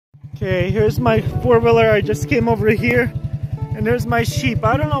Okay, here's my four-wheeler. I just came over here, and there's my sheep.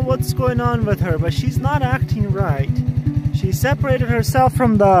 I don't know what's going on with her, but she's not acting right. She separated herself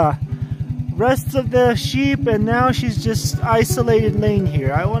from the rest of the sheep, and now she's just isolated laying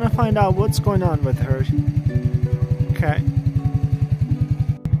here. I want to find out what's going on with her. Okay.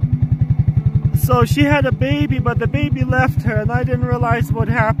 So she had a baby, but the baby left her, and I didn't realize what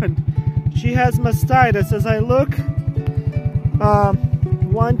happened. She has mastitis. As I look,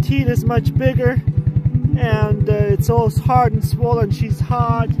 one teat is much bigger, and it's all hard and swollen. She's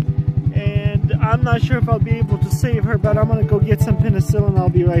hot, and I'm not sure if I'll be able to save her, but I'm gonna go get some penicillin. I'll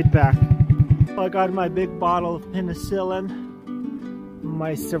be right back. I got my big bottle of penicillin,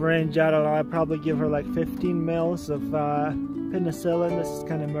 my syringe. I don't know, I'll probably give her like 15 mils of penicillin. This is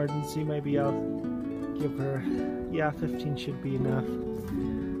kind of emergency. Maybe I'll give her, yeah, 15 should be enough.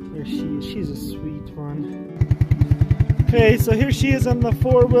 Here she is. She's a sweet one. Okay, so here she is on the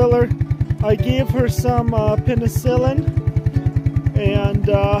four-wheeler. I gave her some penicillin, and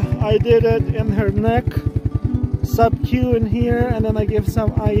I did it in her neck, sub-Q in here, and then I gave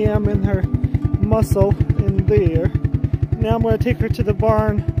some IM in her muscle in there. Now I'm going to take her to the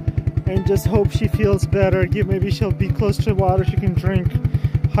barn and just hope she feels better. Maybe she'll be close to water she can drink.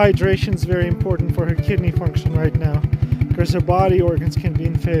 Hydration is very important for her kidney function right now, because her body organs can be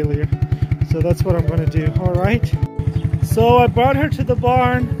in failure. So that's what I'm going to do. Alright, so I brought her to the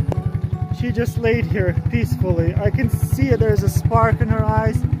barn. She just laid here peacefully. I can see it. There's a spark in her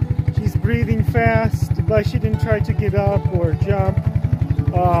eyes. She's breathing fast, but she didn't try to get up or jump,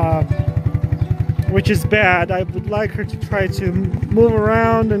 which is bad. I would like her to try to move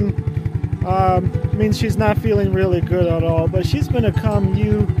around, and means she's not feeling really good at all. But she's been a calm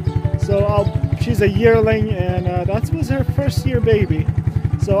ewe, so she's a yearling, and that was her first year baby.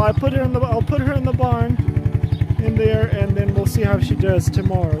 So I'll put her in the barn in there, and then we'll see how she does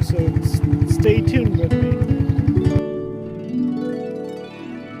tomorrow. So stay tuned with me.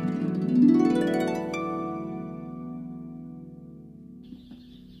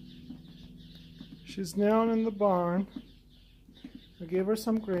 She's down in the barn. I gave her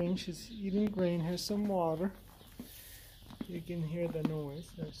some grain. She's eating grain. Here's some water. You can hear the noise.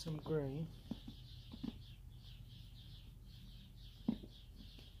 There's some grain.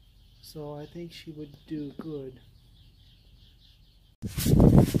 So I think she would do good.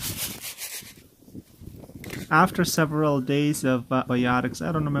 After several days of antibiotics,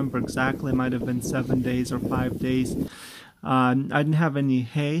 I don't remember exactly, it might have been 7 days or 5 days, I didn't have any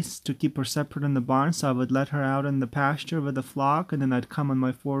hay to keep her separate in the barn, so I would let her out in the pasture with the flock, and then I'd come on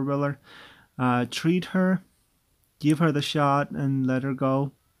my four-wheeler, treat her, give her the shot, and let her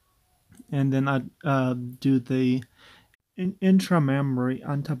go. And then I'd do the intramammary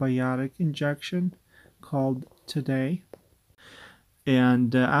antibiotic injection called Today.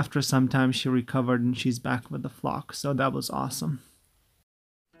 And after some time she recovered and she's back with the flock, so that was awesome.